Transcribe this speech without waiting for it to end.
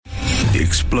The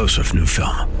explosive new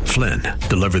film, Flynn,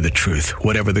 deliver the truth,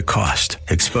 whatever the cost,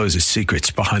 exposes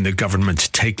secrets behind the government's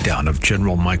takedown of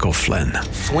General Michael Flynn.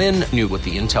 Flynn knew what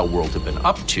the intel world had been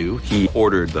up to. He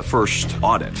ordered the first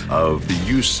audit of the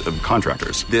use of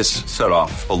contractors. This set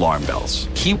off alarm bells.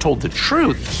 He told the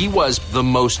truth. He was the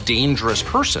most dangerous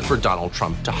person for Donald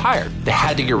Trump to hire. They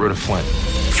had to get rid of Flynn.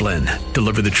 Flynn,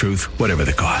 deliver the truth, whatever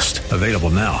the cost. Available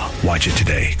now. Watch it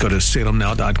today. Go to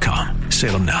salemnow.com.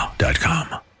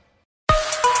 salemnow.com.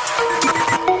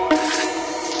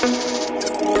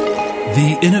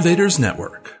 The Innovators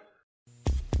Network.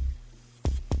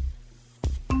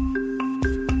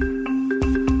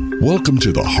 Welcome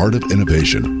to the Heart of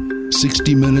Innovation.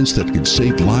 60 minutes that could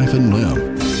save life and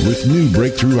limb, with new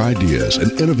breakthrough ideas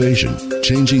and innovation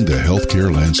changing the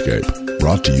healthcare landscape.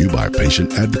 Brought to you by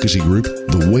patient advocacy group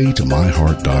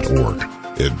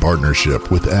thewaytomyheart.org in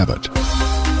partnership with Abbott.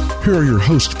 Here are your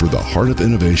hosts for the Heart of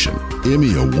Innovation,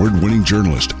 Emmy award-winning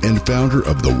journalist and founder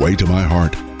of The Way to My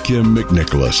Heart, Kim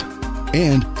McNicholas,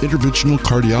 and interventional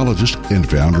cardiologist and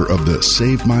founder of the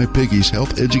Save My Piggies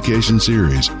Health Education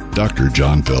Series, Dr.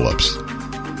 John Phillips.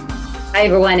 Hi,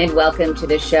 everyone, and welcome to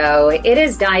the show. It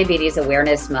is Diabetes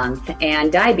Awareness Month, and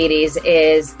diabetes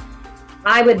is,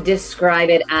 I would describe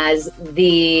it as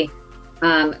the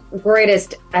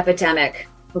greatest epidemic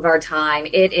of our time.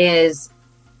 It is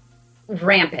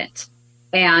rampant.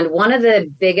 And one of the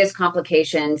biggest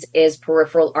complications is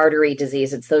peripheral artery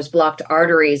disease. It's those blocked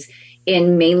arteries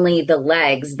in mainly the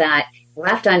legs that,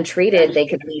 left untreated, they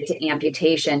could lead to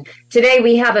amputation. Today,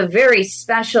 we have a very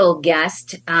special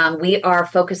guest. We are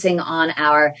focusing on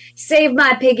our Save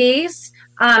My Piggies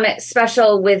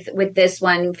special with this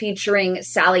one featuring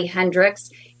Sally Hendricks.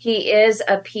 He is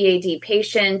a PAD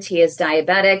patient. He is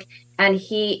diabetic, and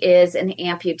he is an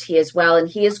amputee as well. And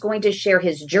he is going to share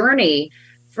his journey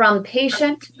from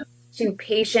patient to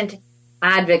patient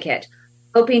advocate,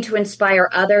 hoping to inspire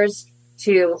others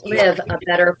to live a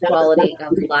better quality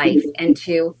of life and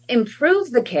to improve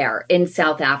the care in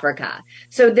South Africa.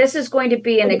 So this is going to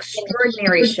be an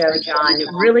extraordinary show, John,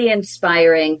 really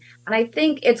inspiring. And I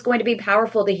think it's going to be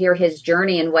powerful to hear his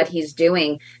journey and what he's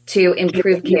doing to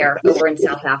improve care over in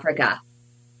South Africa.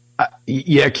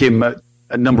 Yeah, Kim,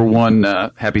 number one,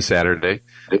 happy Saturday.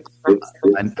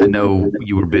 I know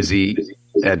you were busy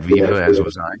at Viva, as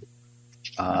was I.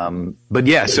 But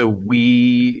yeah, so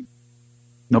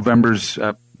November's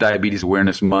Diabetes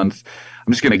Awareness Month.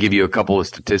 I'm just going to give you a couple of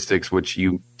statistics, which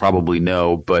you probably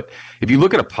know. But if you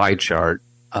look at a pie chart,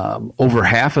 over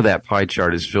half of that pie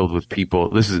chart is filled with people,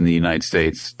 this is in the United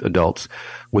States, adults,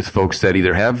 with folks that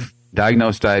either have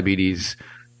diagnosed diabetes,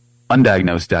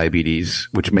 undiagnosed diabetes,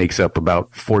 which makes up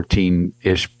about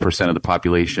 14-ish% of the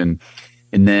population.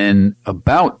 And then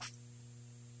about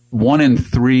 1 in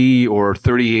 3 or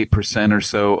 38% or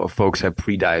so of folks have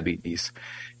prediabetes.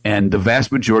 And the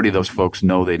vast majority of those folks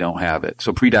know they don't have it.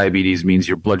 So prediabetes means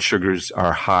your blood sugars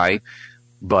are high,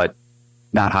 but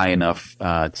not high enough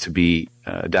to be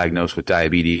diagnosed with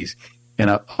diabetes.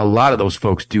 And a lot of those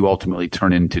folks do ultimately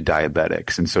turn into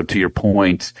diabetics. And so to your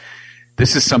point,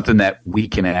 this is something that we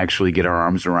can actually get our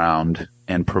arms around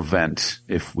and prevent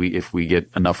if we get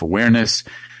enough awareness,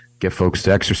 get folks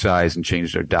to exercise and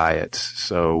change their diets.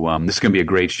 So this is going to be a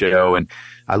great show. And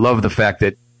I love the fact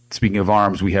that, speaking of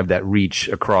arms, we have that reach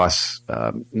across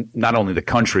not only the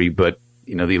country, but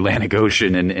the Atlantic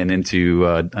Ocean and into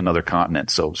another continent.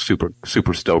 So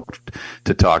super stoked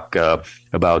to talk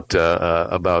about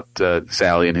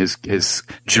Sally and his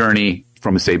journey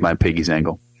from a Save My Piggies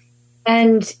angle.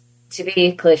 And to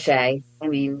be cliche, I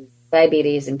mean,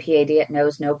 diabetes and PAD, it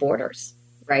knows no borders,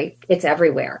 right? It's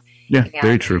everywhere. Yeah,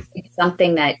 very true. It's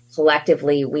something that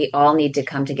collectively we all need to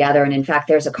come together. And in fact,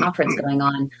 there's a conference going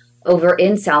on over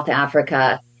in South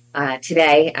Africa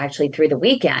today, actually through the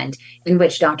weekend, in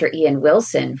which Dr. Ian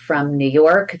Wilson from New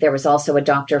York, there was also a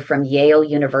doctor from Yale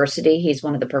University. He's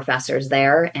one of the professors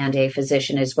there and a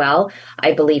physician as well.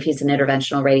 I believe he's an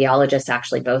interventional radiologist.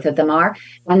 Actually, both of them are.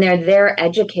 And they're there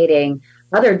educating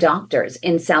other doctors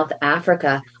in South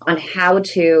Africa on how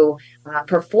to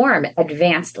perform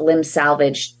advanced limb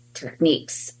salvage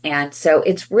techniques. And so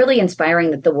it's really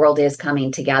inspiring that the world is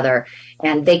coming together,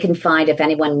 and they can find, if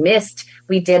anyone missed,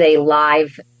 we did a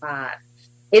live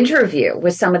interview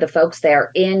with some of the folks there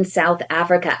in South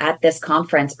Africa at this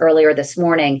conference earlier this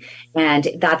morning. And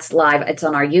that's live. It's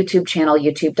on our YouTube channel,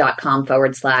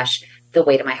 youtube.com/The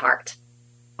Way to My Heart.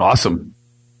 Awesome.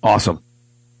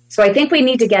 So I think we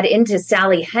need to get into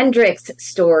Sally Hendricks'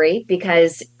 story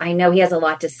because I know he has a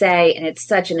lot to say, and it's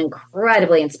such an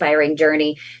incredibly inspiring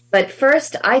journey. But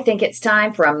first, I think it's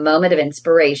time for a moment of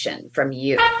inspiration from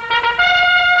you.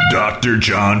 Dr.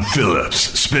 John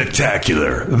Phillips'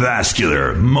 spectacular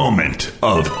vascular moment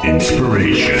of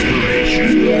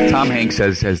inspiration. Tom Hanks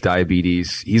has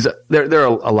diabetes. There are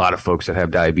a lot of folks that have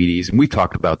diabetes, and we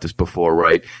talked about this before,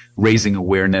 right? Raising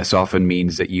awareness often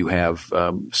means that you have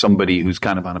somebody who's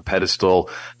kind of on a pedestal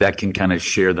that can kind of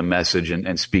share the message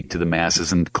and speak to the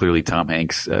masses, and clearly Tom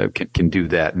Hanks can do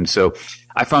that. And so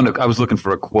I was looking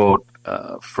for a quote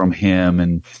from him,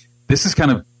 and this is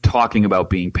kind of talking about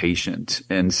being patient.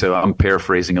 And so I'm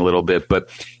paraphrasing a little bit, but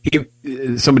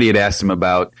somebody had asked him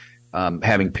about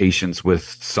having patience with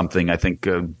something, I think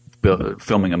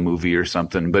filming a movie or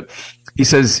something. But he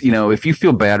says, if you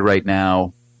feel bad right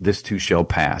now, this too shall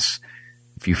pass.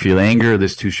 If you feel anger,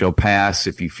 this too shall pass.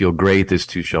 If you feel great, this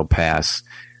too shall pass.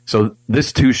 So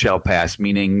this too shall pass,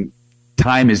 meaning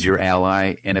time is your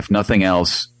ally. And if nothing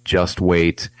else, just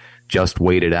wait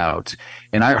it out.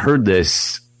 And I heard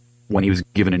this when he was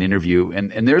given an interview,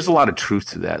 and there's a lot of truth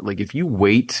to that. Like, if you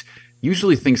wait,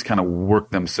 usually things kind of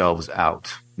work themselves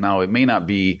out. Now, it may not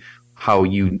be how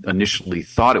you initially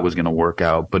thought it was going to work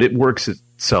out, but it works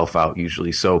itself out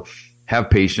usually. So have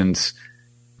patience.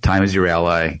 Time is your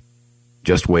ally.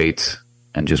 Just wait,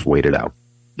 and just wait it out.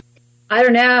 I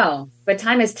don't know, but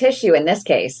time is tissue in this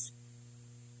case.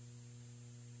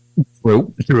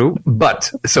 True.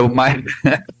 But so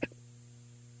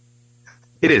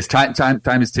it is time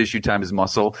is tissue, time is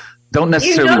muscle. Don't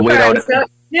necessarily wait out. I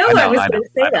was going to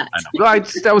say that.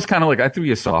 That was kind of like I threw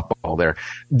you a softball there.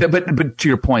 But to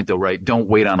your point, though, right? Don't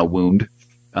wait on a wound.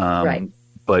 Right.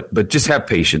 But just have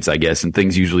patience, I guess, and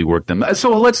things usually work them.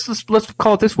 So let's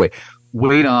call it this way.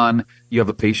 Wait on. You have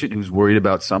a patient who's worried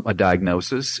about a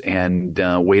diagnosis, and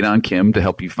wait on Kim to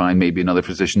help you find maybe another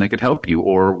physician that could help you,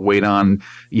 or wait on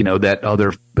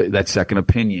that second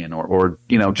opinion, or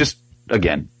just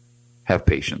again. Have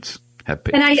patience.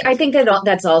 And I think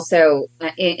that's also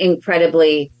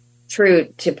incredibly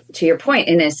true to your point,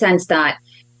 in a sense that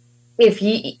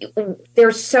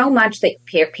there's so much that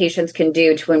patients can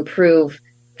do to improve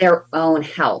their own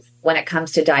health when it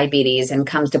comes to diabetes and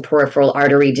comes to peripheral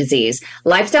artery disease.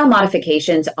 Lifestyle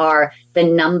modifications are the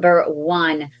number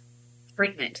one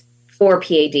treatment for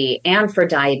PAD and for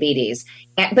diabetes.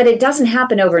 But it doesn't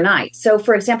happen overnight. So,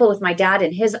 for example, with my dad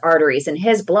and his arteries and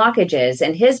his blockages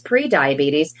and his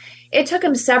pre-diabetes, it took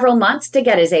him several months to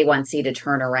get his A1C to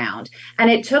turn around.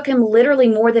 And it took him literally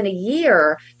more than a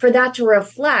year for that to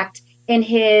reflect in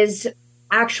his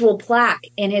actual plaque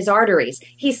in his arteries.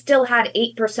 He still had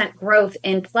 8% growth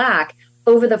in plaque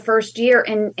over the first year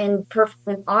and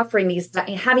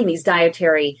having these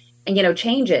dietary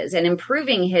changes and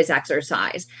improving his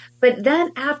exercise. But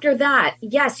then after that,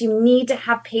 yes, you need to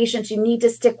have patience. You need to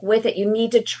stick with it. You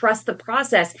need to trust the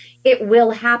process. It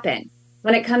will happen.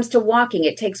 When it comes to walking,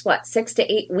 it takes 6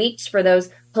 to 8 weeks for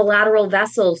those collateral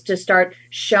vessels to start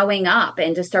showing up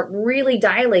and to start really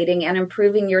dilating and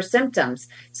improving your symptoms.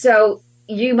 So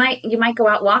you might go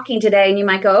out walking today and you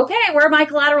might go, okay, where are my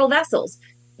collateral vessels?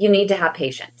 You need to have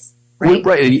patience. Right.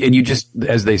 And you just,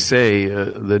 as they say,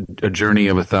 a journey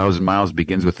of 1,000 miles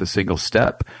begins with a single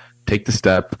step. Take the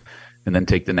step, and then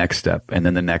take the next step, and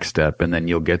then the next step, and then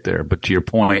you'll get there. But to your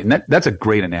point, and that's a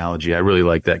great analogy. I really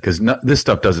like that, because this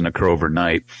stuff doesn't occur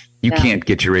overnight. You can't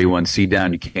get your A1C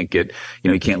down. You can't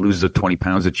you can't lose the 20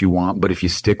 pounds that you want. But if you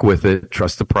stick with it,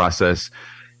 trust the process,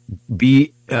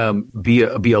 be a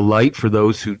light for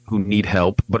those who need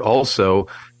help, but also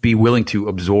be willing to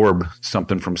absorb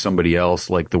something from somebody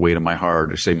else, like the weight of my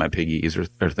heart, or say my piggies, or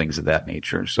things of that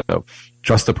nature. So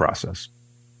trust the process.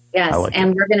 Yes,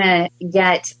 and we're going to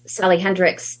get Sally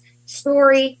Hendricks'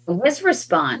 story, his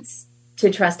response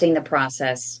to trusting the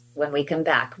process, when we come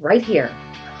back right here.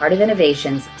 Heart of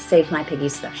Innovation's Save My Piggy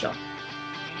Special.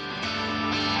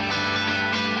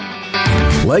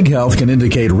 Leg health can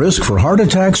indicate risk for heart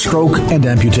attack, stroke, and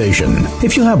amputation.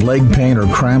 If you have leg pain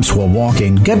or cramps while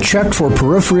walking, get checked for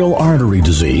peripheral artery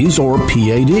disease, or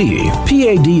PAD.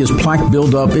 PAD is plaque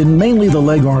buildup in mainly the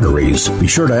leg arteries. Be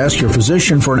sure to ask your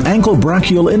physician for an ankle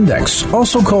brachial index,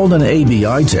 also called an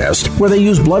ABI test, where they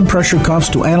use blood pressure cuffs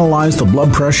to analyze the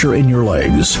blood pressure in your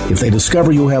legs. If they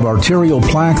discover you have arterial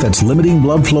plaque that's limiting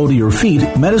blood flow to your feet,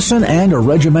 medicine and a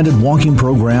regimented walking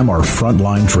program are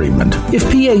frontline treatment. If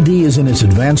PAD is in its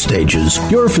advanced stages,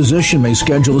 your physician may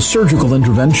schedule a surgical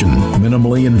intervention.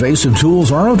 Minimally invasive tools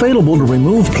are available to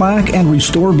remove plaque and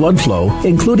restore blood flow,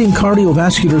 including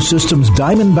Cardiovascular System's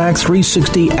Diamondback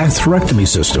 360 atherectomy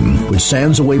system, which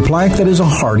sands away plaque that is a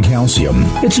hard calcium.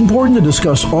 It's important to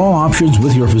discuss all options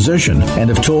with your physician,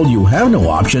 and if told you have no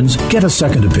options, get a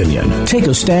second opinion. Take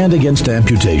a stand against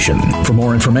amputation. For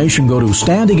more information, go to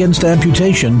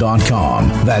standagainsamputation.com.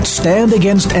 That's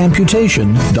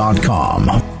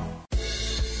standagainsamputation.com.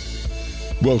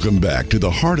 Welcome back to The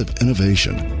Heart of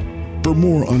Innovation. For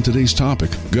more on today's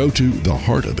topic, go to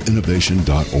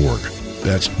theheartofinnovation.org.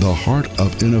 That's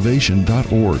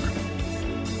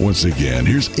theheartofinnovation.org. Once again,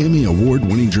 here's Emmy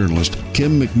Award-winning journalist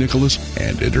Kim McNicholas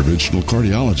and interventional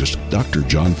cardiologist Dr.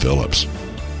 John Phillips.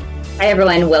 Hi,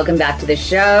 everyone. Welcome back to the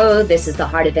show. This is the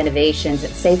Heart of Innovations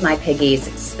Save My Piggies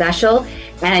special.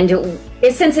 And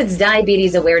since it's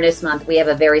Diabetes Awareness Month, we have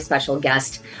a very special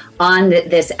guest on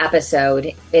this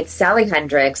episode. It's Sally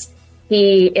Hendricks.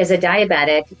 He is a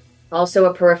diabetic, also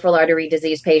a peripheral artery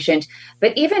disease patient.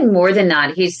 But even more than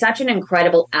that, he's such an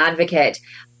incredible advocate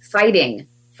fighting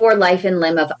for life and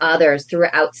limb of others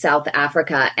throughout South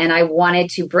Africa. And I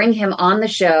wanted to bring him on the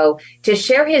show to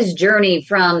share his journey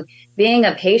from being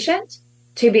a patient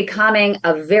to becoming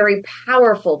a very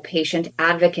powerful patient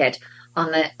advocate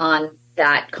on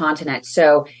that continent.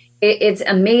 So it's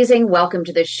amazing. Welcome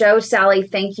to the show, Sally.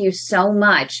 Thank you so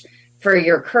much for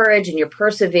your courage and your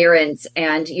perseverance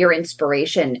and your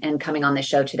inspiration in coming on the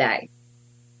show today.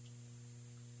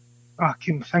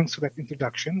 Kim, thanks for that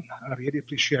introduction. I really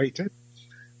appreciate it.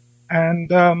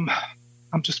 And I'm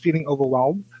just feeling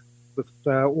overwhelmed with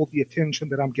all the attention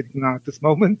that I'm getting now at this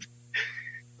moment.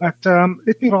 But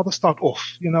let me rather start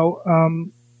off.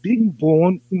 Being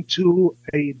born into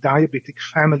a diabetic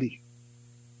family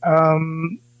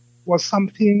was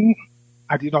something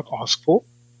I did not ask for.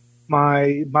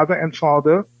 My mother and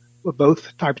father were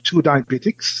both type 2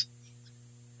 diabetics.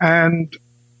 And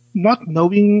not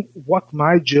knowing what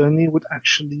my journey would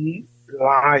actually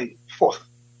lie forth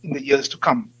in the years to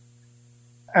come.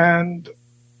 And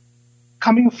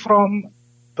coming from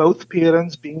both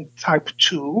parents being type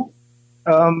 2,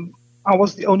 I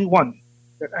was the only one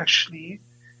that actually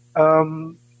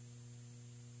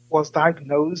was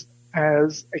diagnosed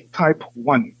as a type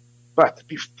 1. But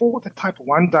before the type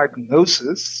 1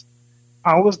 diagnosis,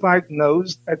 I was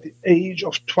diagnosed at the age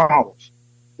of 12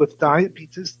 with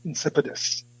diabetes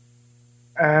insipidus.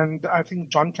 And I think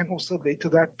John can also relate to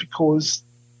that because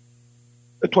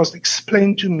it was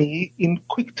explained to me in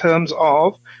quick terms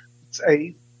of it's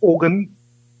a organ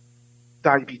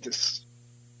diabetes.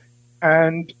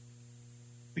 And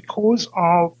because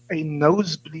of a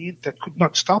nosebleed that could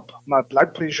not stop, my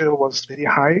blood pressure was very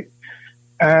high.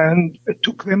 And it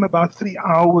took them about 3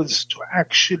 hours to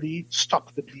actually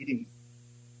stop the bleeding.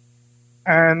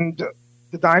 And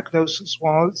the diagnosis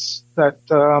was that,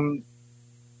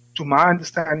 to my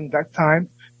understanding that time,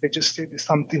 they just said there's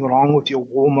something wrong with your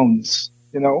hormones.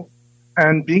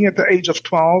 And being at the age of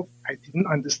 12, I didn't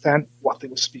understand what they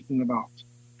were speaking about.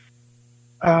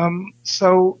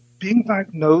 So being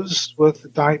diagnosed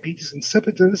with diabetes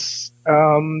insipidus,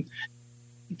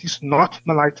 it is not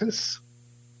mellitus.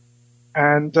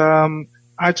 And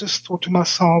I just thought to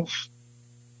myself,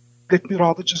 let me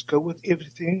rather just go with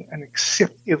everything and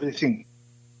accept everything.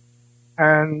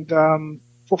 And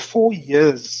for 4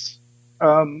 years,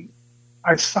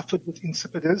 I suffered with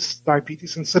insipidus,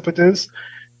 diabetes insipidus,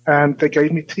 and they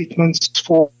gave me treatments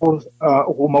for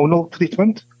hormonal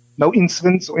treatment, no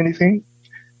insulins or anything.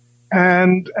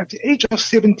 And at the age of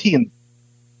 17,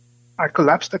 I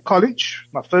collapsed at college,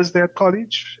 my first day at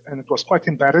college, and it was quite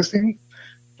embarrassing.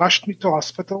 Rushed me to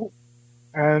hospital.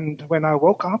 And when I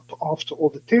woke up after all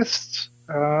the tests,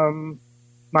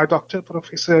 my doctor,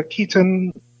 Professor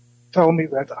Keaton, told me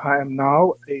that I am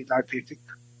now a diabetic.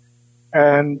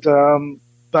 And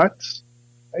but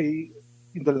in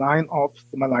the line of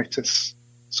the mellitus.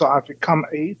 So I've become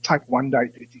a type 1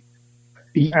 diabetic.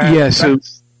 Yeah, so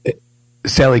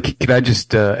Sally, could I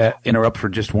just interrupt for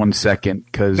just 1 second?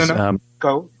 Because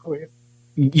Go ahead.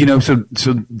 So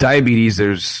diabetes,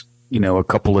 there's a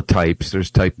couple of types. There's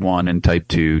type 1 and type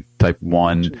 2. Type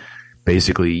 1,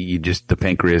 basically, the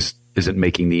pancreas isn't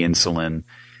making the insulin.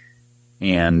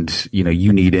 And,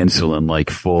 you need insulin, like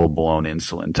full-blown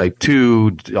insulin. Type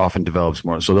 2 often develops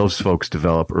more. So those folks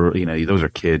develop, or, those are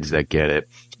kids that get it.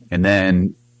 And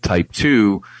then type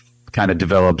 2 kind of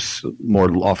develops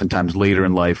more oftentimes later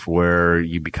in life where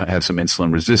you have some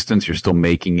insulin resistance. You're still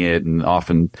making it. And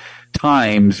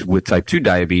oftentimes with type 2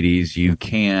 diabetes, you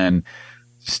can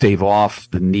stave off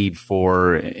the need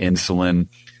for insulin.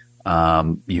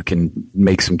 You can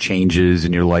make some changes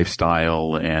in your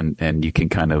lifestyle and you can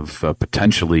kind of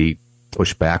potentially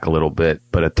push back a little bit.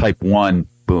 But at type 1,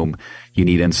 boom, you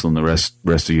need insulin the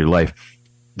rest of your life.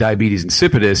 Diabetes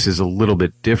insipidus is a little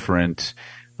bit different.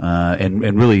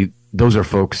 And really those are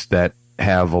folks that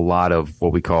have a lot of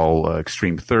what we call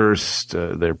extreme thirst.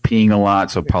 They're peeing a lot.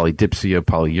 So polydipsia,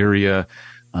 polyuria,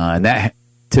 and that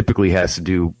typically has to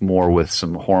do more with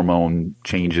some hormone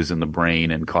changes in the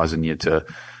brain and causing you to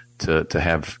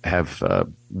have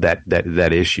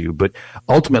that issue. But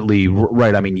ultimately,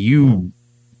 right, I mean, you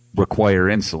require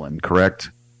insulin, correct?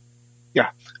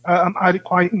 Yeah. I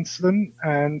require insulin,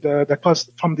 and that was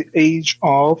from the age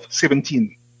of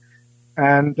 17.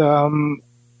 And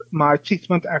my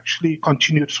treatment actually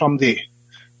continued from there.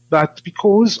 But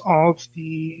because of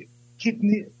the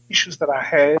kidney issues that I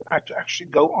had to actually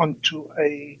go onto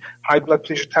a high blood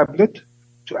pressure tablet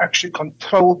to actually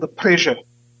control the pressure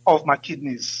of my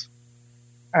kidneys.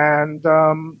 And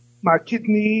my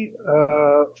kidney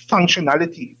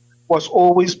functionality was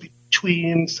always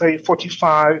between, say,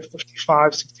 45,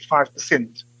 55,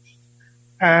 65%.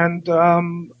 And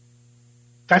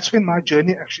that's when my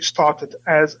journey actually started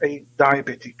as a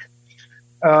diabetic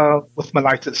with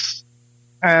mellitus.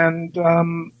 And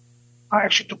I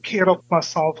actually took care of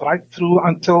myself right through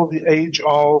until the age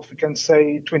of, we can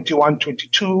say, 21,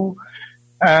 22.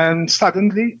 And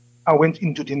suddenly I went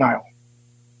into denial.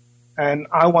 And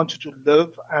I wanted to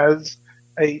live as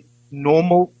a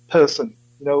normal person,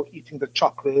 eating the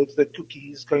chocolates, the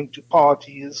cookies, going to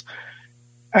parties,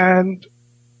 and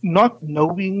not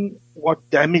knowing what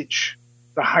damage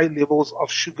the high levels of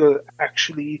sugar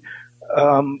actually,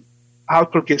 how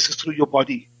it progresses through your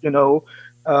body, your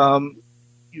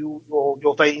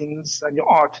veins and your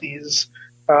arteries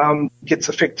gets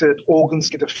affected, organs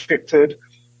get affected,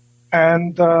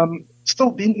 and still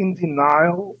being in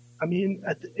denial. I mean,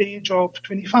 at the age of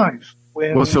 25.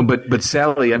 But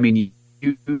Sally, I mean,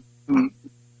 you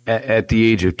at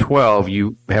the age of 12,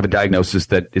 you have a diagnosis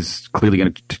that is clearly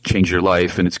going to change your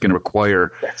life, and it's going to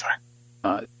require. That's right.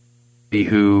 I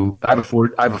have a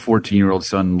 14-year-old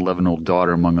son, 11-year-old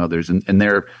daughter, among others, and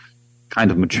they're kind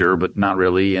of mature, but not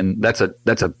really, and that's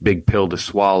a big pill to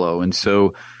swallow, and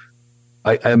so.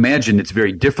 I imagine it's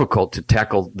very difficult to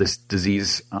tackle this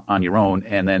disease on your own,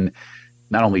 and then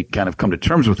not only kind of come to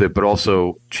terms with it, but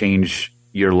also change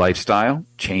your lifestyle,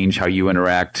 change how you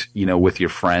interact, with your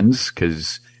friends,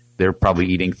 because they're probably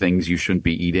eating things you shouldn't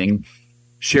be eating.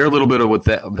 Share a little bit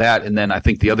of that, and then I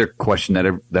think the other question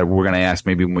that we're going to ask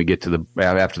maybe when we get to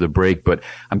after the break, but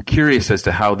I'm curious as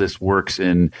to how this works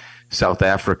in South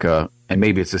Africa, and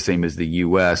maybe it's the same as the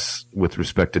U.S. with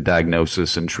respect to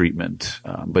diagnosis and treatment.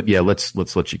 But yeah, let's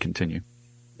let you continue.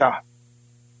 Yeah.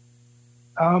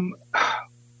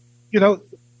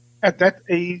 At that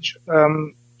age,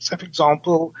 say for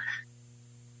example,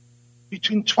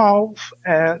 between 12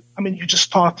 and, you just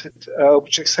started,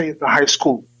 which I say at the high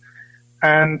school.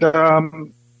 And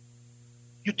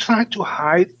you try to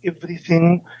hide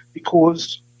everything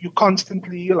because you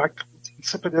constantly, like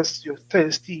insipidus, you're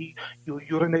thirsty, you're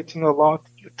urinating a lot,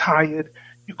 you're tired,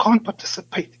 you can't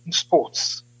participate in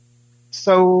sports.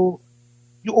 So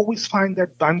you always find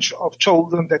that bunch of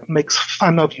children that makes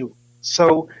fun of you.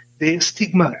 So their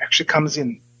stigma actually comes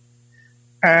in.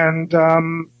 And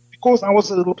because I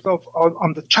was a little bit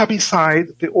on the chubby side,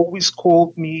 they always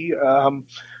called me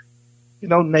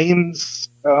names,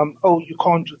 you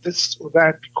can't do this or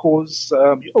that because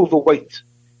you're overweight.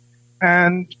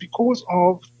 And because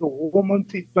of the hormone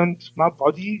treatment, my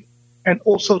body, and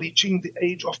also reaching the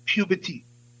age of puberty,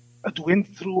 it went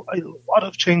through a lot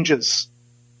of changes.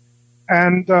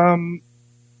 And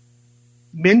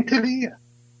mentally,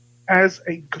 as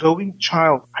a growing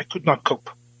child, I could not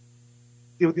cope.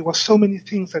 There were so many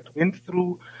things that went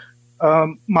through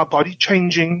my body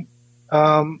changing,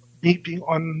 me being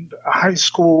on high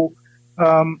school.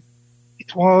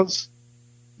 It was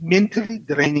mentally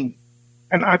draining.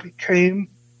 And I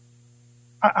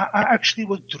actually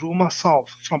withdrew myself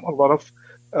from a lot of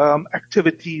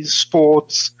activities,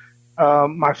 sports,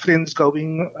 my friends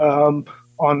going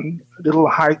on little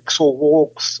hikes or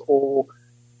walks, or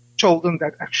children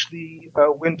that actually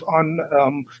went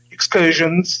on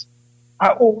excursions. I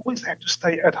always had to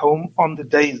stay at home on the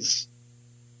days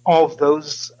of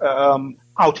those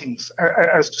outings,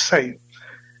 as to say.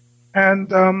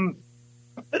 And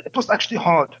it was actually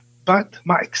hard. But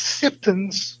my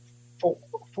acceptance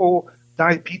for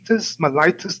diabetes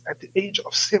mellitus at the age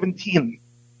of 17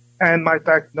 and my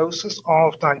diagnosis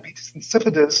of diabetes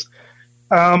insipidus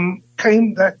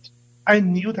came that I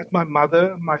knew that my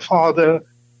mother, my father,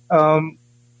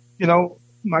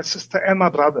 my sister and my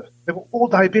brother, they were all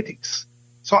diabetics.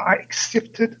 So I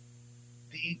accepted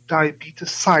the diabetes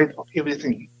side of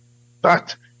everything.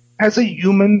 But as a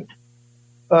human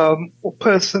or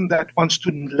person that wants to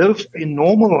live a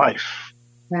normal life,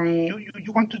 right.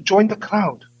 You want to join the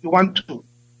crowd. You want to.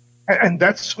 And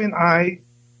that's when I,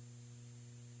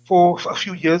 for a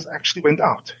few years, actually went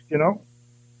out,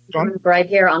 John? Right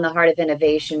here on the Heart of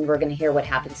Innovation, we're going to hear what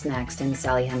happens next in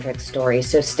Sally Hendricks' story.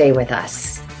 So stay with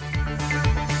us.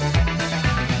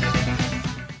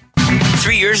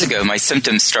 3 years ago, my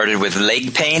symptoms started with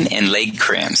leg pain and leg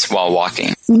cramps while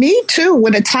walking. Me too,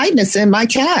 with a tightness in my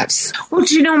calves. Well,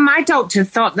 do you know, my doctor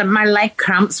thought that my leg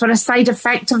cramps were a side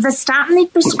effect of the statin he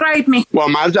prescribed me. Well,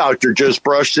 my doctor just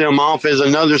brushed them off as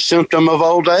another symptom of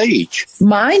old age.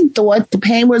 Mine thought the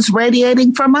pain was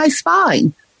radiating from my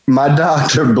spine. My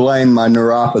doctor blamed my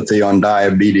neuropathy on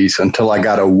diabetes until I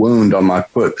got a wound on my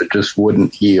foot that just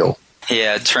wouldn't heal.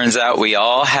 Yeah, it turns out we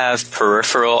all have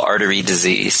peripheral artery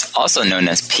disease, also known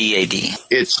as PAD.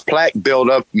 It's plaque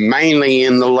buildup mainly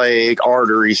in the leg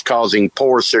arteries causing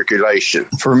poor circulation.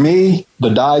 For me, the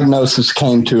diagnosis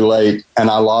came too late and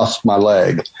I lost my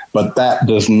leg, but that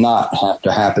does not have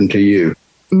to happen to you.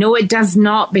 No, it does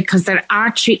not, because there are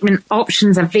treatment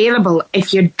options available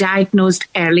if you're diagnosed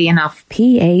early enough.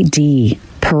 PAD,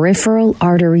 peripheral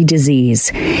artery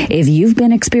disease. If you've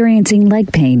been experiencing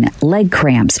leg pain, leg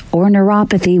cramps, or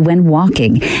neuropathy when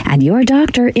walking, and your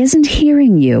doctor isn't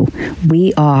hearing you,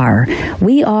 we are.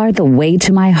 We are the Way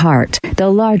to My Heart, the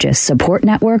largest support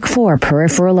network for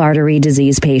peripheral artery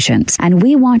disease patients, and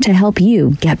we want to help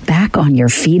you get back on your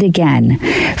feet again.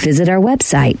 Visit our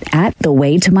website at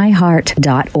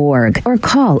thewaytomyheart.org or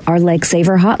call our Leg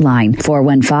Saver hotline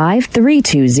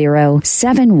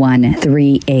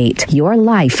 415-320-7138. Your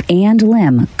life and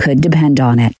limb could depend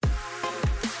on it.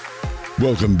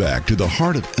 Welcome back to the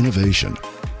Heart of Innovation.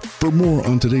 For more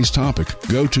on today's topic,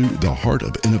 go to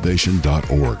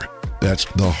theheartofinnovation.org. That's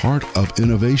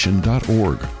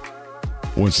theheartofinnovation.org.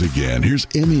 Once again, here's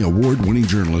Emmy Award-winning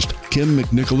journalist Kim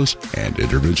McNicholas and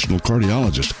interventional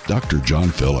cardiologist Dr. John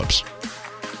Phillips.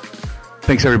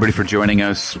 Thanks, everybody, for joining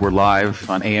us. We're live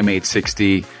on AM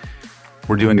 860.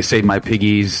 We're doing a Save My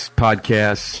Piggies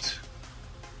podcast.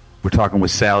 We're talking with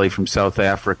Sally from South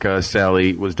Africa.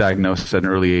 Sally was diagnosed at an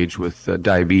early age with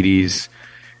diabetes.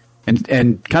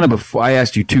 And kind of before, I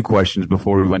asked you two questions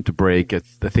before we went to break. I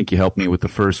think you helped me with the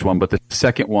first one. But the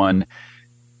second one,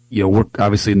 you know, we're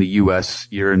obviously in the U.S.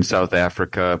 You're in South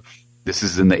Africa. This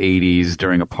is in the 80s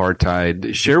during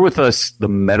apartheid. Share with us the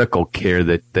medical care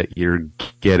that you're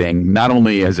getting, not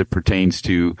only as it pertains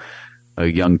to a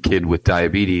young kid with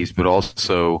diabetes, but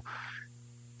also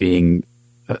being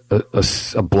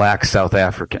a black South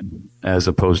African as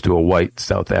opposed to a white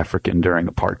South African during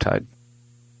apartheid.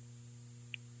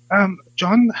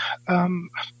 John,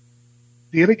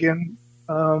 there again,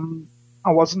 I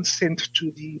wasn't sent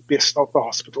to the best of the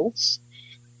hospitals.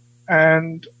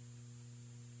 And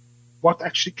what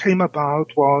actually came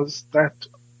about was that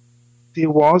there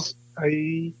was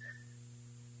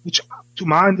which to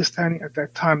my understanding at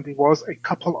that time, there was a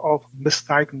couple of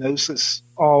misdiagnoses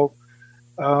of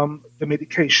the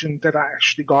medication that I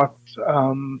actually got.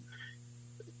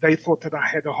 They thought that I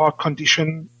had a heart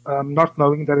condition, not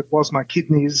knowing that it was my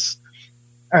kidneys.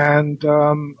 And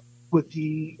with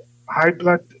the high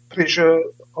blood pressure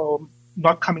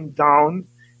not coming down,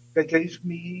 they gave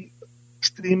me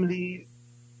extremely,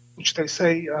 which they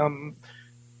say,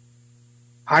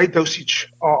 high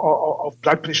dosage of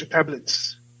blood pressure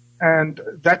tablets. And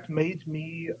that made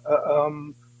me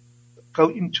go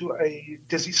into a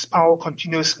dizzy spell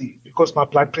continuously because my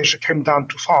blood pressure came down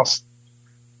too fast.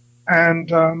 And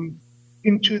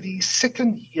into the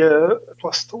second year, it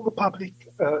was still the public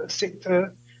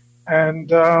sector, and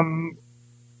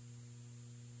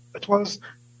it was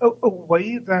a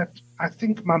way that I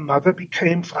think my mother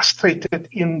became frustrated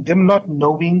in them not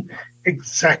knowing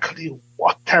exactly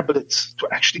what tablets to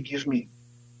actually give me.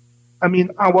 I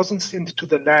mean, I wasn't sent to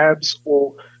the labs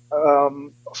or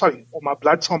my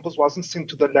blood samples wasn't sent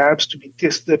to the labs to be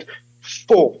tested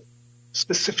for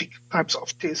specific types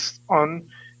of tests on.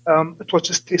 It was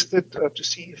just tested to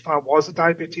see if I was a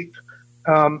diabetic,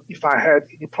 if I had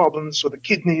any problems with the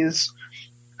kidneys.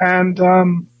 And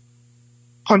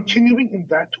continuing in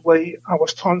that way, I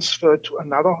was transferred to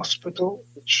another hospital,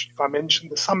 which, if I mentioned,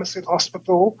 the Somerset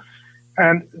Hospital.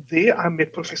 And there I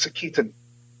met Professor Keaton,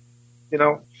 you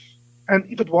know. And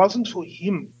if it wasn't for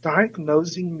him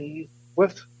diagnosing me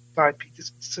with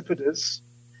diabetes insipidus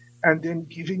and then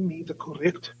giving me the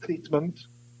correct treatment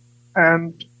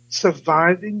and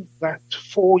surviving that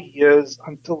 4 years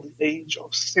until the age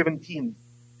of 17.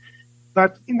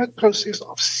 But in that process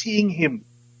of seeing him,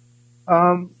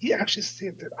 he actually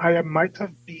said that I might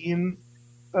have been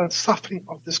suffering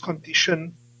of this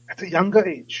condition at a younger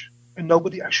age, and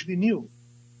nobody actually knew.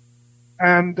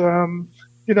 And,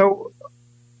 you know,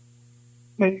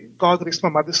 may God rest my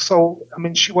mother's soul. I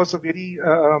mean, she was a very,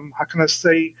 how can I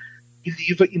say,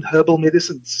 believer in herbal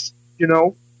medicines, you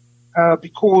know.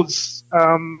 Because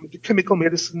the chemical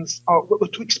medicines were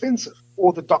too expensive,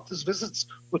 or the doctor's visits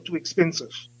were too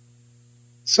expensive.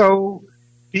 So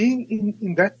being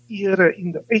in that era,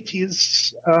 in the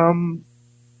 80s,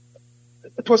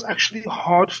 it was actually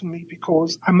hard for me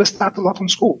because I missed out a lot on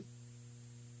school.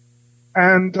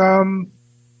 And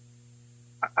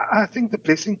I think the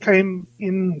blessing came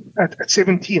in at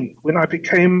 17 when I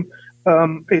became a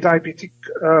diabetic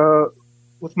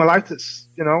with mellitus,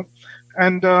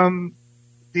 And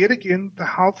there again, the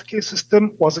healthcare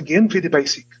system was again very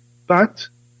basic. But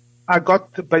I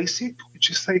got the basic, which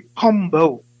is a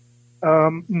combo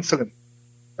insulin.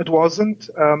 It wasn't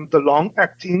the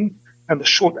long-acting and the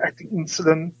short-acting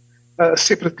insulin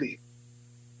separately.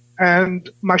 And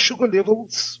my sugar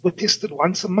levels were tested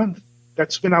once a month.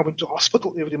 That's when I went to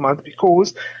hospital every month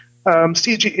because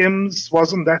CGMs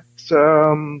wasn't that,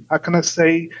 how can I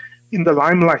say, in the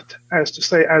limelight, as to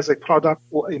say, as a product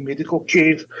or a medical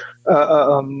care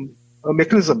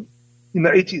mechanism in the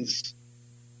 80s.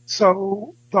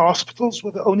 So the hospitals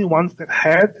were the only ones that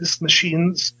had these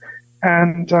machines,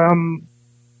 and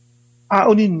I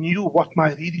only knew what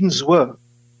my readings were,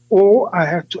 or I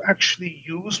had to actually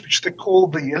use, which they call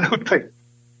the yellow tape,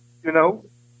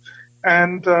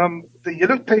 And the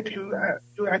yellow tape, you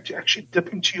had to actually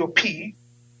dip into your pee,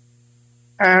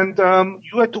 and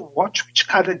you had to watch which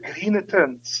color green it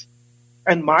turns.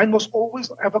 And mine was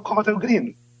always avocado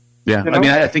green. Yeah, I mean,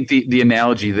 I think the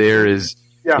analogy there is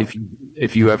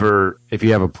if you have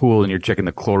a pool and you're checking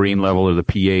the chlorine level or the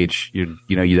pH,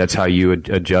 that's how you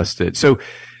adjust it. So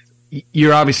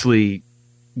you're obviously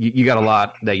you got a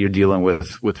lot that you're dealing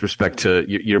with respect to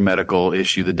your medical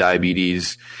issue, the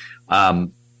diabetes.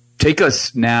 Take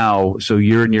us now. So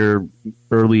you're in your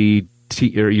your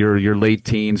late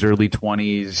teens, early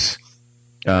 20s,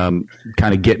 kind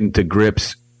of getting to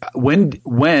grips.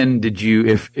 When did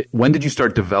you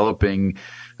start developing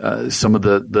some of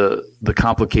the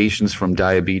complications from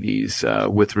diabetes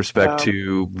with respect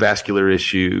to vascular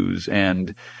issues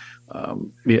and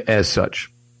as such?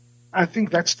 I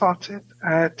think that started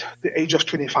at the age of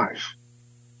 25.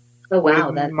 Oh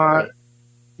wow!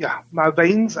 My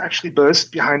veins actually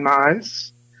burst behind my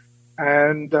eyes,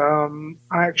 and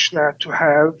I actually had to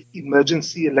have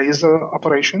emergency laser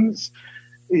operations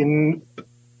in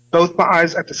both my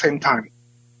eyes at the same time.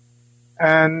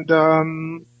 And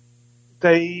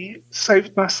they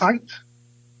saved my sight,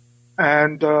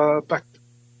 but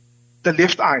the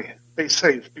left eye they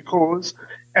saved, because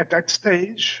at that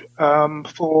stage,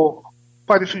 for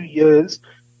quite a few years,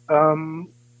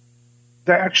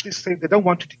 they actually say they don't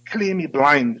want to declare me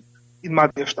blind in my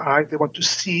left eye. They want to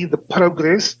see the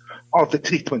progress of the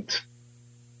treatment.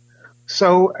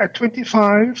 So at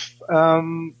 25,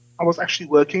 I was actually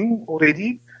working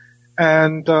already.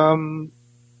 And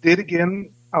there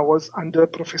again, I was under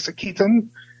Professor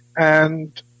Keaton.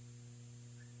 And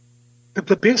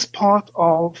the best part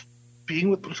of being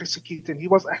with Professor Keaton, he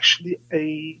was actually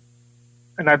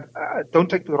and I don't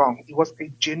take me wrong, he was a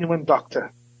genuine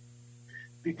doctor.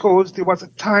 Because there was a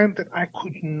time that I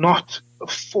could not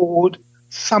afford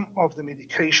some of the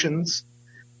medications.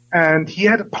 And he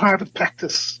had a private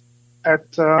practice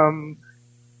at the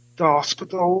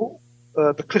hospital,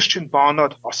 the Christian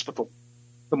Barnard Hospital,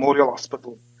 Memorial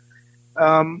Hospital,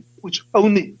 which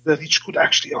only the rich could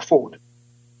actually afford.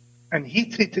 And he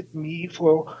treated me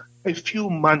for a few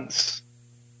months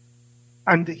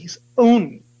under his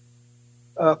own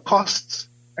costs,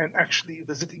 and actually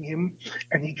visiting him,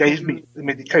 and he gave me the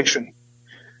medication.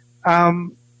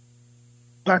 But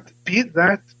be it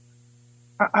that,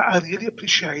 I really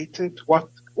appreciated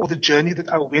the journey that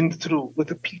I went through with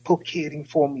the people caring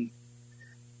for me.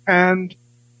 And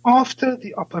after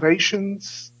the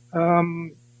operations,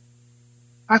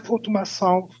 I thought to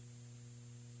myself,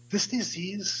 this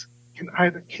disease can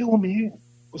either kill me,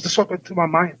 was this what went through my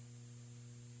mind,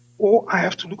 or I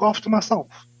have to look after myself.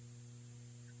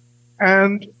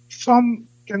 And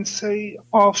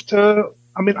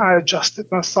I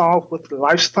adjusted myself with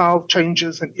lifestyle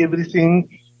changes and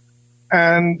everything.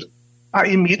 And I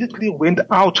immediately went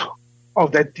out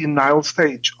of that denial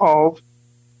stage of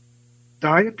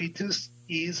diabetes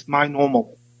is my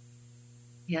normal.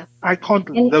 Yeah. I can't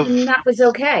live. And that was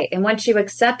okay. And once you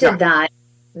accepted that,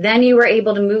 then you were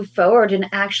able to move forward and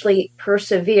actually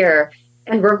persevere.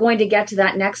 And we're going to get to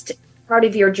that next part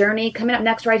of your journey coming up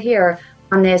next right here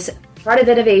on this Heart of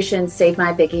Innovation Save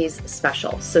My Biggies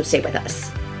special. So stay with us.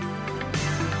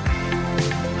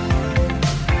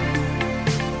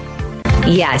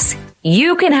 Yes,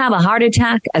 you can have a heart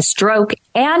attack, a stroke,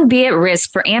 and be at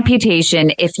risk for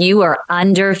amputation if you are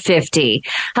under 50.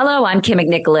 Hello, I'm Kim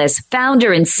McNicholas,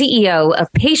 founder and CEO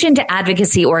of patient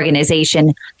advocacy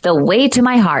organization, The Way to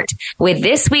My Heart, with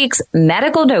this week's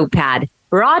Medical Notepad,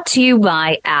 brought to you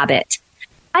by Abbott.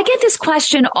 I get this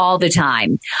question all the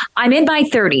time. I'm in my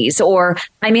 30s or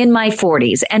I'm in my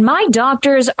 40s and my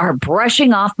doctors are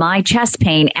brushing off my chest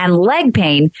pain and leg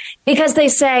pain because they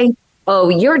say, oh,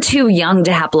 you're too young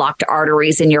to have blocked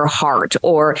arteries in your heart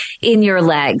or in your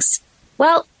legs.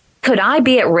 Well, could I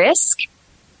be at risk?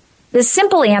 The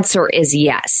simple answer is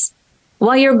yes.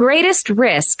 While your greatest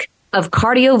risk of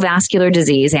cardiovascular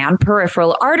disease and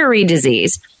peripheral artery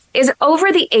disease is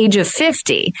over the age of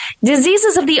 50,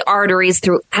 diseases of the arteries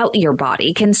throughout your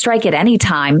body can strike at any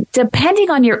time, depending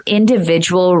on your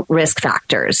individual risk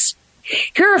factors.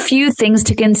 Here are a few things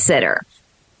to consider.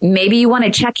 Maybe you want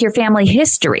to check your family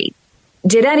history.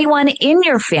 Did anyone in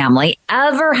your family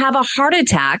ever have a heart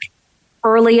attack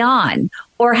early on,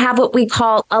 or have what we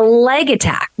call a leg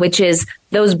attack, which is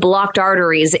those blocked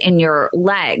arteries in your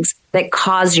legs that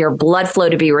cause your blood flow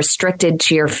to be restricted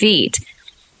to your feet?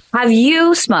 Have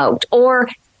you smoked, or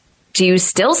do you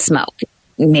still smoke?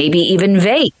 Maybe even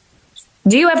vape.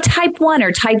 Do you have type 1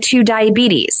 or type 2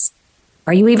 diabetes?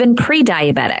 Are you even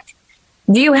pre-diabetic?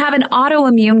 Do you have an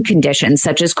autoimmune condition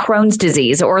such as Crohn's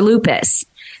disease or lupus?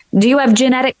 Do you have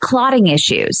genetic clotting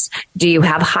issues? Do you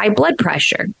have high blood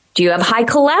pressure? Do you have high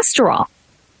cholesterol?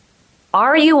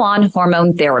 Are you on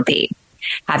hormone therapy?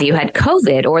 Have you had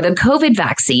COVID or the COVID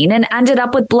vaccine and ended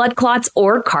up with blood clots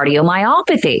or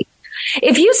cardiomyopathy?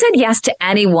 If you said yes to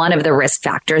any one of the risk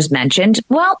factors mentioned,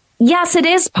 well, yes, it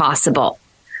is possible.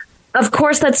 Of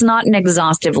course, that's not an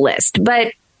exhaustive list,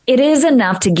 but it is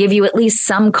enough to give you at least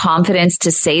some confidence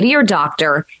to say to your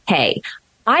doctor, hey,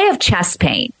 I have chest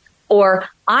pain or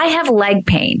I have leg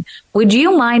pain. Would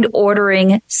you mind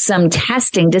ordering some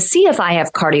testing to see if I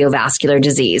have cardiovascular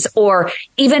disease or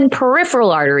even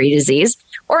peripheral artery disease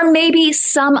or maybe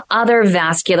some other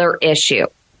vascular issue?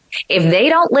 If they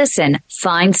don't listen,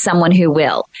 find someone who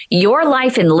will. Your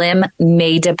life and limb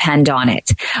may depend on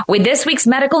it. With this week's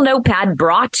Medical Notepad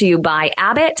brought to you by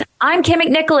Abbott, I'm Kim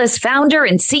McNicholas, founder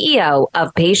and CEO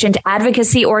of patient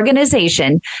advocacy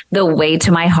organization, The Way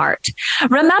to My Heart.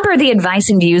 Remember, the advice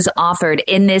and views offered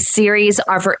in this series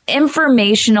are for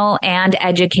informational and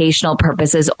educational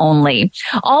purposes only.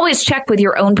 Always check with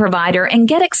your own provider and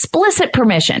get explicit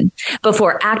permission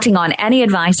before acting on any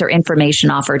advice or information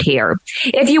offered here.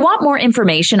 If you want more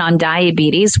information on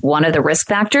diabetes, one of the risk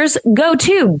factors, go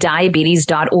to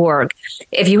diabetes.org.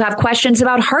 If you have questions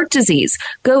about heart disease,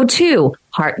 go to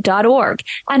heart.org.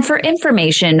 And for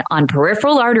information on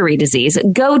peripheral artery disease,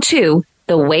 go to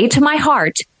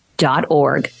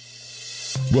thewaytomyheart.org.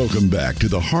 Welcome back to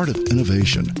the Heart of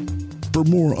Innovation. For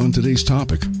more on today's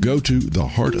topic, go to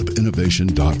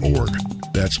theheartofinnovation.org.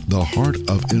 That's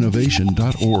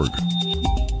theheartofinnovation.org.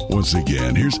 Once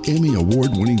again, here's Emmy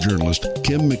Award-winning journalist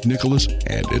Kim McNicholas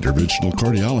and interventional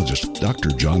cardiologist Dr.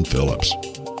 John Phillips.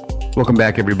 Welcome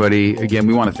back, everybody. Again,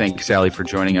 we want to thank Sally for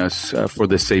joining us for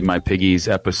this Save My Piggies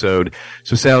episode.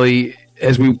 So, Sally,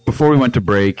 before we went to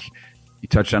break, you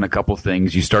touched on a couple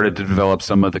things. You started to develop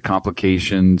some of the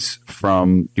complications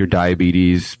from your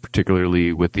diabetes,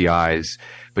 particularly with the eyes.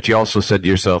 But you also said to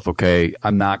yourself, okay,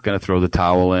 I'm not going to throw the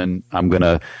towel in. I'm going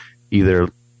to either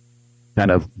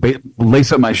kind of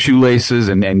lace up my shoelaces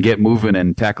and get moving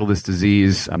and tackle this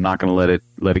disease. I'm not going to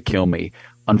let it kill me.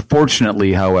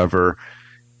 Unfortunately, however,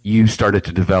 you started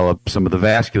to develop some of the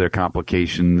vascular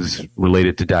complications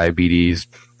related to diabetes,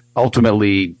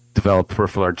 ultimately developed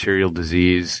peripheral arterial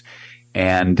disease,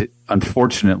 and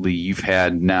unfortunately, you've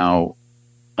had now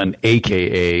an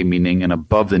AKA, meaning an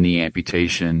above-the-knee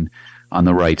amputation on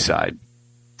the right side.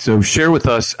 So share with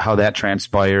us how that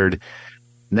transpired,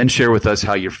 and then share with us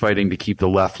how you're fighting to keep the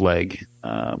left leg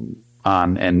on.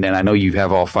 And I know you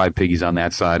have all 5 piggies on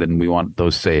that side, and we want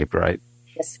those saved, right?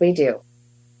 Yes, we do.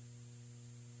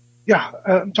 Yeah,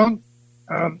 John,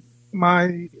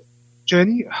 my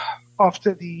journey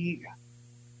after the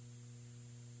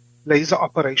laser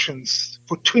operations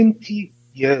for 20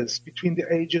 years, between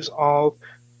the ages of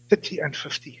 30 and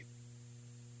 50,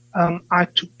 I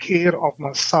took care of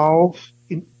myself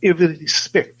in every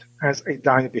respect as a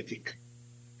diabetic.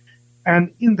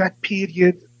 And in that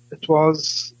period, it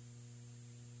was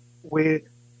where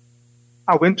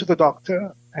I went to the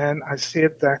doctor and I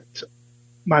said that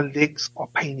my legs are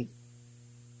paining,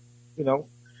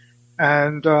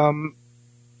 and the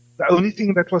only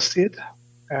thing that was said,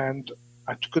 and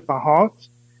I took it by heart,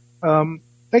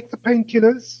 take the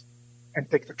painkillers and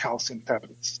take the calcium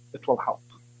tablets. It will help.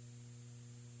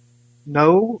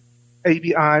 No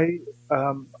ABI,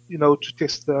 to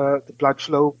test the blood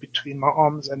flow between my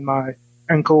arms and my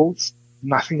ankles,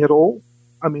 nothing at all.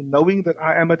 I mean, knowing that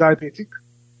I am a diabetic.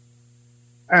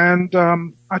 And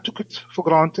I took it for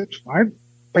granted, right?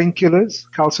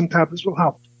 Painkillers, calcium tablets will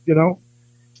help,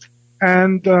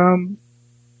 And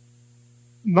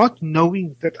not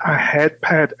knowing that I had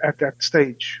PAD at that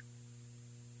stage,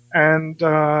 and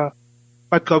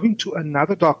but going to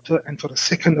another doctor and for a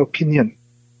second opinion,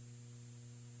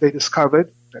 they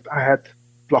discovered that I had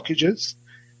blockages,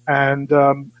 and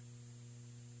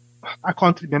I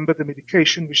can't remember the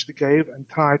medication which they gave, and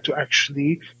tried to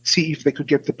actually see if they could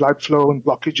get the blood flow and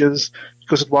blockages,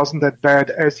 because it wasn't that bad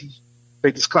as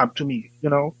they described to me,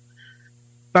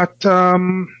 But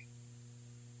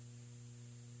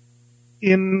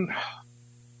in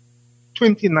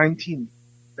 2019,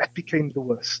 that became the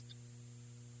worst,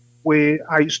 where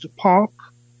I used to park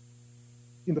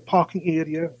in the parking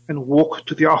area and walk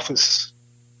to the office.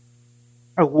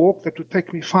 A walk that would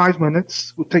take me 5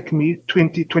 minutes would take me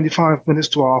 20, 25 minutes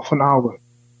to half an hour,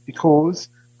 because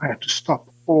I had to stop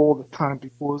all the time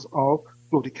because of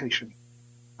claudication.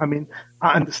 I mean,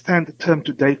 I understand the term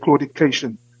today,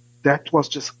 claudication. That was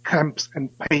just cramps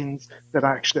and pains that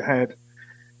I actually had.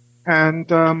 And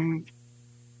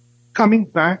coming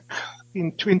back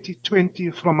in 2020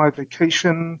 from my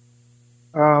vacation,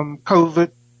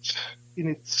 COVID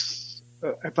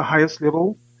at the highest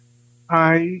level,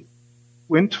 I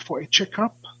went for a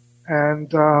checkup,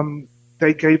 and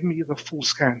they gave me the full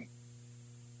scan,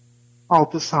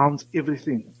 ultrasounds,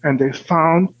 everything, and they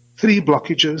found 3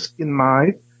 blockages in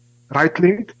my right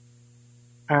leg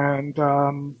and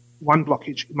 1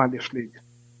 blockage in my left leg.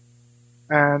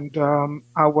 And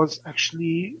I was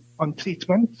actually on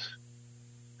treatment,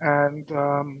 and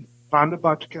round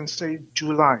about, you can say,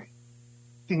 July,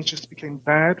 things just became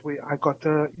bad, where I got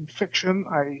an infection.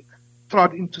 I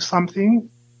trod into something,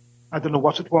 I don't know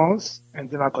what it was, and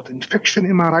then I got an infection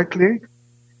in my right leg.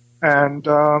 And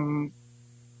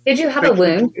did you have a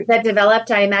wound that developed?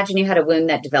 I imagine you had a wound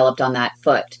that developed on that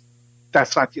foot.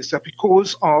 That's right, yes,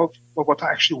 because of what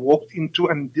I actually walked into,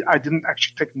 and I didn't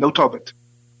actually take note of it.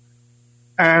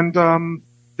 And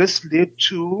this led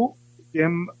to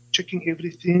them checking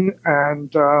everything,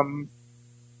 and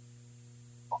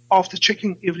after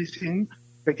checking everything,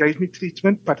 they gave me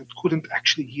treatment, but it couldn't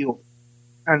actually heal.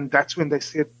 And that's when they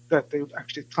said that they would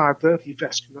actually try the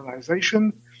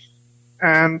revascularization.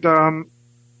 And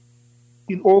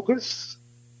in August,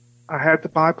 I had the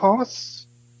bypass,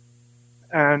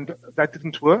 and that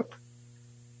didn't work.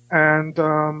 And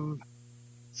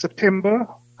September,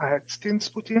 I had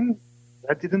stents put in.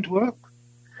 That didn't work.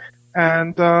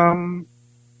 And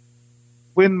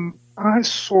when I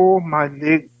saw my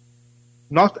leg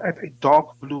not at a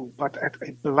dark blue, but at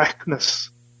a blackness,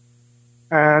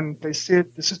 and they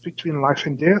said, this is between life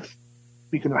and death,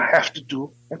 we're going to have to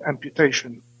do an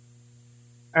amputation.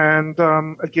 And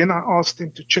again, I asked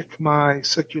them to check my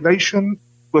circulation,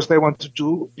 because they want to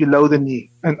do below the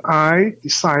knee. And I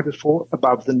decided for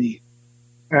above the knee.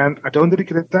 And I don't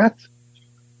regret that.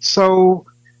 So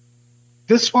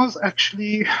this was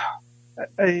actually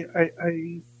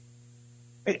a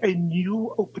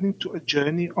new opening to a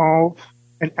journey of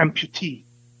an amputee,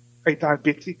 a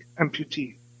diabetic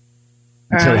amputee.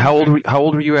 So how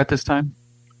old were you at this time?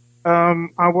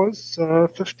 I was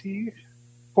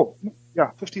 54.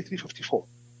 Yeah, 53, 54.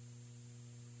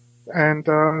 And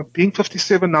being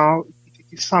 57 now, it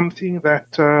is something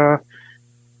that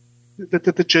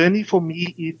the journey for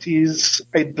me, it is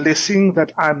a blessing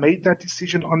that I made that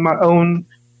decision on my own.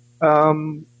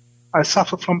 I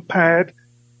suffer from PAD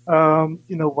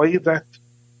in a way that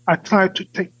I try to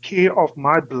take care of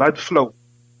my blood flow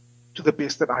to the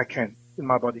best that I can in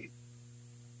my body.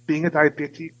 Being a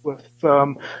diabetic with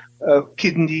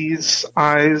kidneys,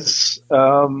 eyes,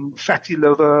 fatty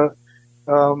liver,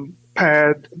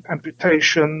 PAD,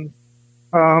 amputation,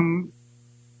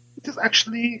 it is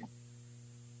actually,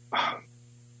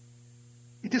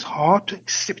 it is hard to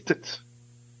accept it.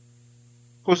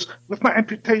 Because with my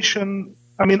amputation,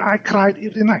 I mean, I cried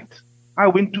every night. I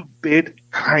went to bed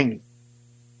crying,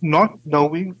 not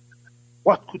knowing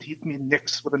what could hit me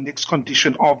next for the next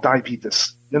condition of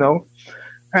diabetes,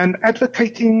 and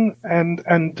advocating and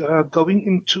going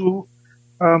into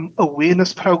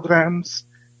awareness programs.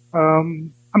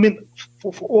 I mean,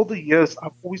 for all the years,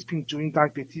 I've always been doing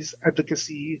diabetes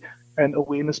advocacy and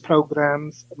awareness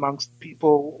programs amongst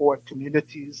people or at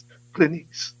communities,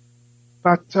 clinics.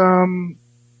 But the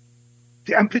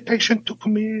amputation took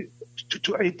me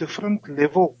to a different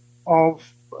level of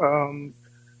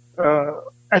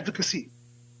advocacy.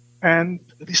 And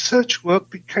research work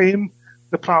became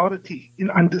the priority in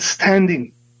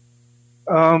understanding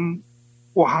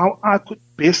or how I could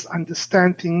best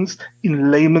understand things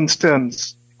in layman's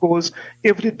terms. Because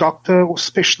every doctor or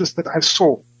specialist that I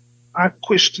saw, I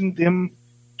questioned them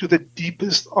to the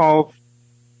deepest of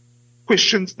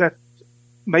questions that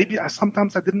maybe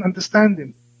sometimes I didn't understand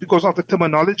them because of the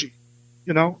terminology,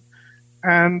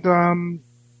 And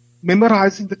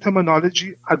memorizing the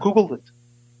terminology, I Googled it.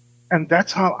 And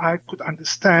that's how I could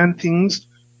understand things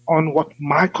on what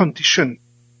my condition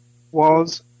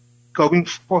was going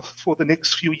forth for the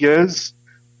next few years.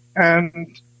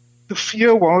 And the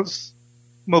fear was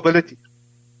mobility.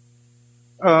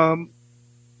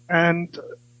 And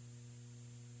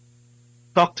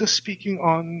doctors speaking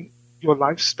on your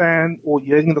lifespan or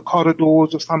hearing in the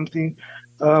corridors or something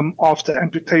after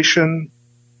amputation,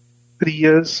 3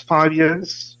 years, 5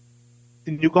 years,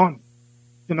 then you're gone,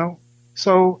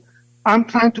 So I'm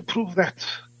trying to prove that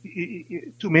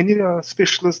to many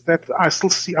specialists that I still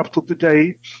see up to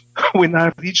today. When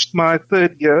I reached my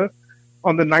 3rd year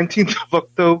on the 19th of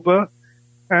October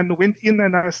and went in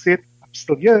and I said, I'm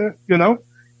still here,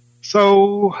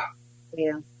 So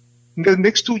yeah. In the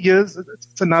next 2 years,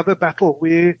 it's another battle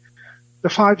where the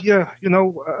 5 year,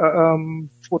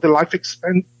 for the life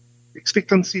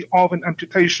expectancy of an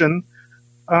amputation,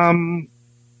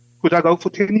 could I go for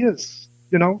 10 years,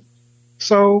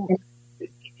 So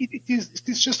it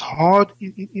is just hard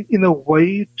in a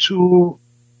way to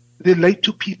relate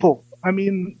to people. I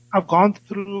mean, I've gone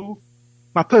through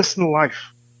my personal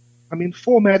life.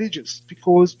 4 marriages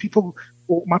because people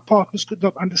or my partners could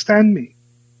not understand me.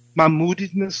 My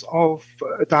moodiness of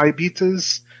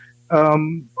diabetes.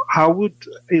 How would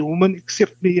a woman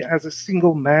accept me as a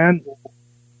single man,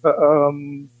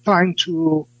 trying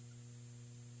to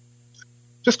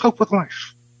just cope with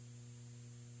life?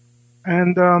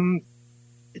 And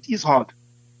it is hard.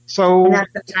 So and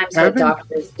that's sometimes what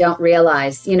doctors don't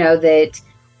realize, that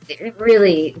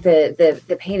really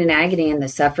the pain and agony and the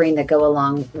suffering that go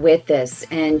along with this.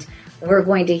 And we're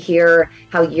going to hear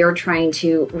how you're trying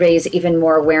to raise even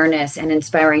more awareness and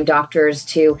inspiring doctors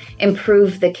to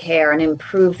improve the care and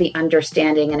improve the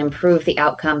understanding and improve the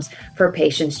outcomes for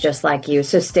patients just like you.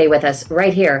 So stay with us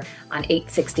right here on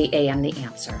 860 AM The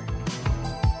Answer.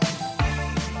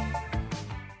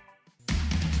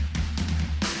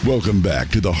 Welcome back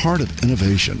to the Heart of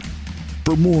Innovation.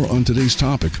 For more on today's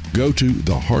topic, go to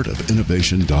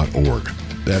theheartofinnovation.org.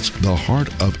 That's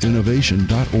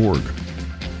theheartofinnovation.org.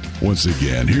 Once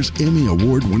again, here's Emmy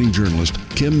Award-winning journalist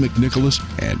Kim McNicholas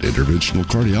and interventional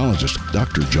cardiologist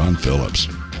Dr. John Phillips.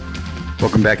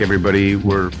 Welcome back, everybody.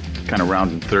 We're kind of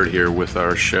rounding third here with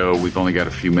our show. We've only got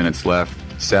a few minutes left.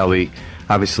 Sally,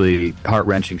 obviously,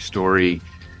 heart-wrenching story.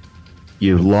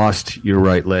 You've lost your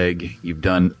right leg. You've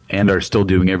done and are still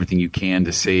doing everything you can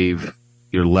to save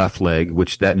your left leg,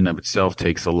 which that in and of itself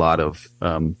takes a lot of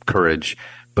courage.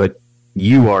 But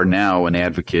you are now an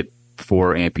advocate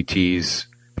for amputees,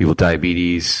 people with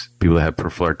diabetes, people that have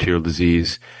peripheral arterial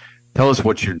disease. Tell us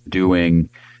what you're doing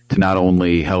to not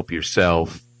only help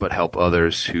yourself, but help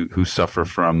others who suffer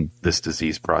from this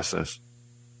disease process.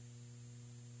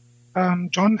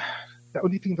 John, the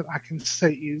only thing that I can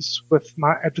say is with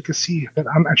my advocacy that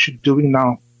I'm actually doing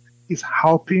now is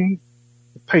helping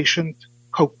the patient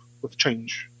cope with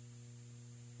change.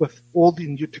 With all the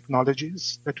new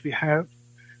technologies that we have,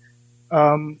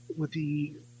 with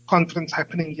the conference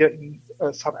happening here in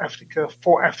South Africa,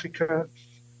 for Africa,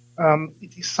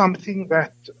 it is something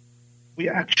that we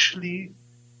actually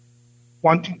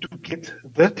wanting to get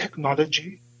the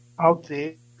technology out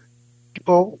there,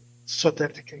 people, so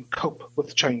that they can cope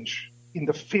with change in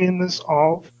the fairness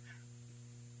of,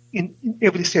 in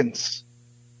every sense,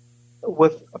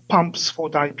 with pumps for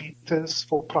diabetes,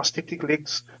 for prosthetic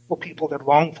legs, for people that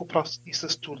long for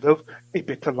prosthesis to live a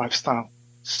better lifestyle.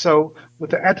 So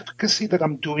with the advocacy that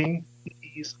I'm doing, it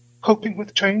is coping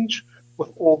with change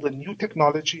with all the new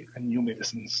technology and new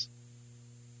medicines.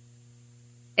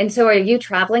 And so are you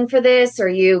traveling for this? Are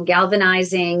you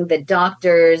galvanizing the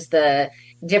doctors, the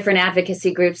different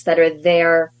advocacy groups that are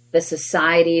there, the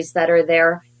societies that are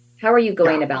there? How are you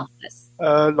going about this?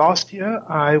 Last year,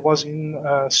 I was in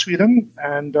Sweden,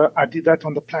 and I did that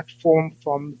on the platform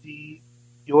from the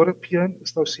European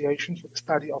Association for the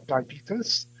Study of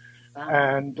Diabetes,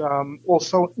 and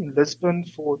also in Lisbon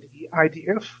for the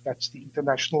IDF, that's the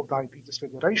International Diabetes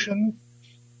Federation,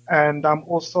 and I'm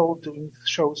also doing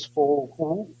shows for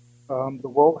WHO, the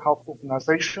World Health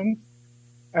Organization,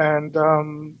 and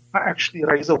I actually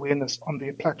raise awareness on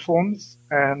their platforms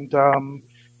and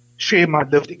share my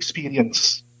lived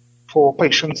experience for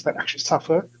patients that actually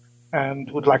suffer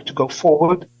and would like to go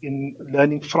forward in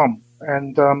learning from.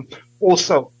 And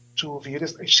also to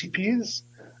various HCPs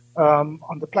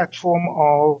on the platform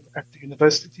of at the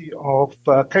University of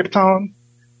Cape Town,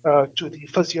 to the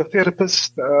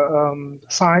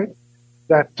physiotherapist side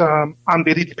that I'm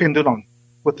very dependent on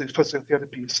with the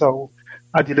physiotherapy. So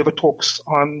I deliver talks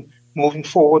on moving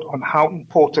forward on how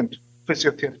important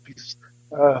physiotherapy is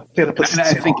therapists.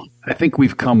 And I think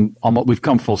we've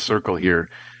come full circle here.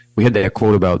 We had that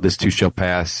quote about this too shall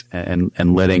pass,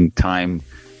 and letting time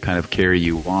kind of carry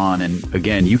you on. And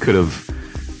again, you could have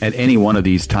at any one of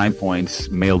these time points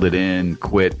mailed it in,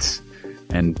 quit,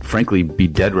 and frankly be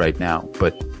dead right now.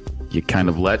 But you kind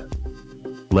of let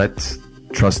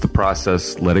trust the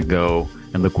process, let it go,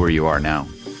 and look where you are now.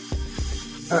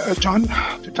 John,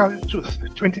 to tell you the truth,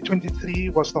 2023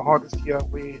 was the hardest year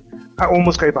where I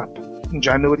almost gave up in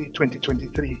January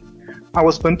 2023. I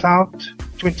was burnt out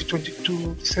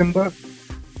 2022 December,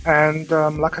 and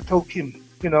like I told Kim,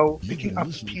 picking up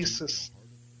pieces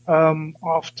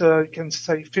after, you can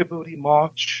say, February,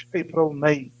 March, April,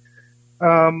 May.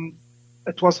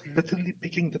 It was literally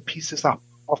picking the pieces up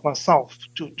of myself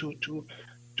to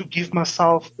give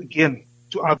myself again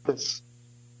to others.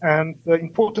 And the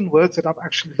important words that I've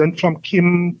actually learned from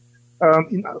Kim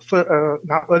in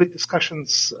our early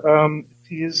discussions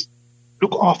is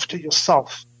look after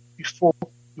yourself before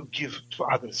you give to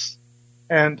others.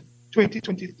 And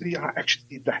 2023, I actually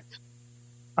did that.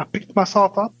 I picked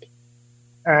myself up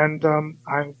and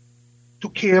I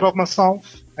took care of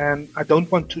myself, and I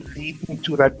don't want to lead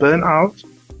into that burnout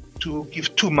to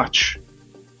give too much,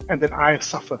 and then I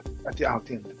suffer at the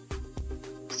out end.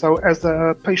 So as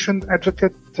a patient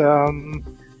advocate in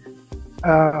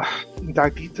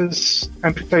diabetes,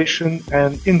 amputation,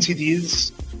 and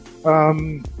NCDs,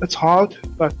 it's hard,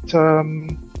 but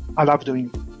I love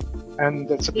doing it. And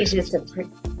that's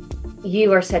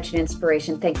you are such an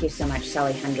inspiration. Thank you so much,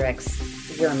 Sally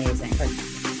Hendricks. You're amazing.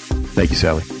 Thank you,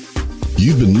 Sally.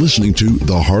 You've been listening to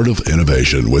The Heart of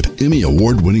Innovation with Emmy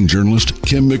Award-winning journalist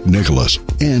Kim McNicholas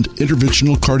and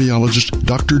interventional cardiologist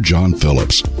Dr. John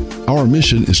Phillips. Our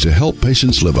mission is to help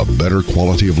patients live a better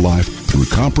quality of life through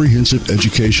comprehensive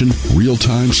education,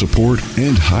 real-time support,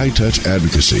 and high-touch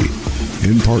advocacy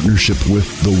in partnership with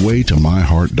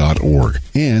thewaytomyheart.org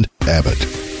and Abbott.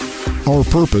 Our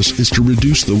purpose is to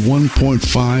reduce the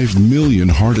 1.5 million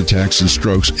heart attacks and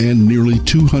strokes and nearly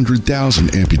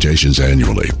 200,000 amputations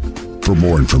annually. For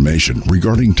more information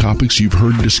regarding topics you've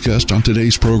heard discussed on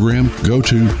today's program, go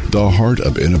to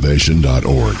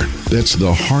theheartofinnovation.org. That's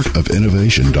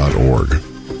theheartofinnovation.org.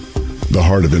 The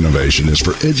Heart of Innovation is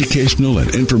for educational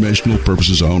and informational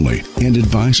purposes only, and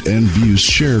advice and views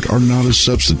shared are not a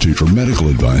substitute for medical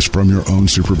advice from your own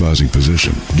supervising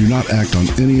physician. Do not act on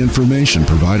any information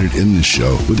provided in this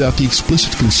show without the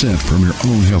explicit consent from your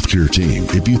own healthcare team.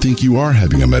 If you think you are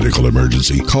having a medical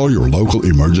emergency, call your local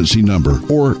emergency number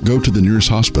or go to the nearest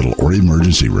hospital or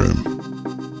emergency room.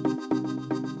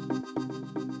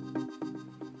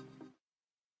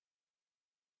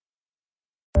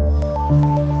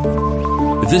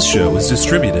 This show is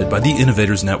distributed by the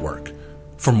Innovators Network.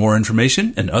 For more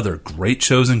information and other great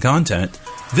shows and content,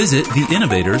 visit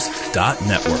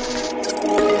theinnovators.network.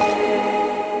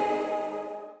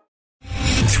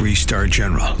 3-star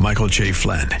General Michael J.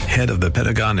 Flynn, head of the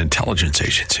Pentagon Intelligence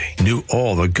Agency, knew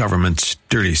all the government's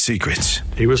dirty secrets.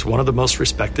 He was one of the most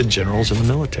respected generals in the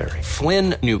military.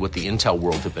 Flynn knew what the intel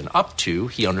world had been up to.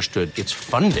 He understood its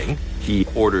funding. He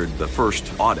ordered the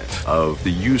first audit of the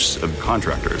use of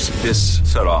contractors. This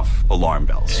set off alarm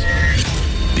bells.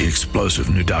 The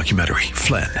explosive new documentary,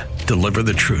 Flynn, Deliver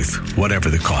the Truth, Whatever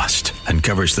the Cost,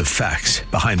 uncovers the facts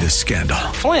behind this scandal.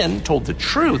 Flynn told the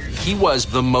truth. He was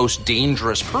the most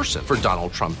dangerous person for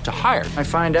Donald Trump to hire. I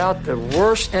find out the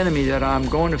worst enemy that I'm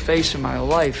going to face in my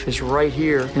life is right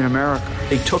here in America.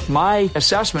 They took my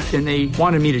assessment and they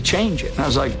wanted me to change it. And I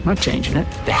was like, I'm not changing it.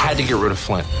 They had to get rid of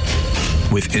Flynn.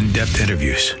 With in-depth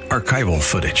interviews, archival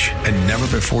footage, and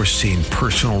never-before-seen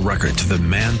personal records of the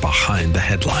man behind the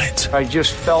headlines. I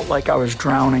just felt like I was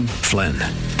drowning. Flynn,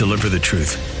 Deliver the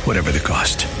Truth, Whatever the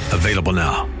Cost. Available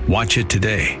now. Watch it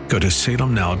today. Go to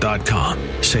salemnow.com.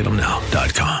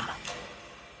 salemnow.com.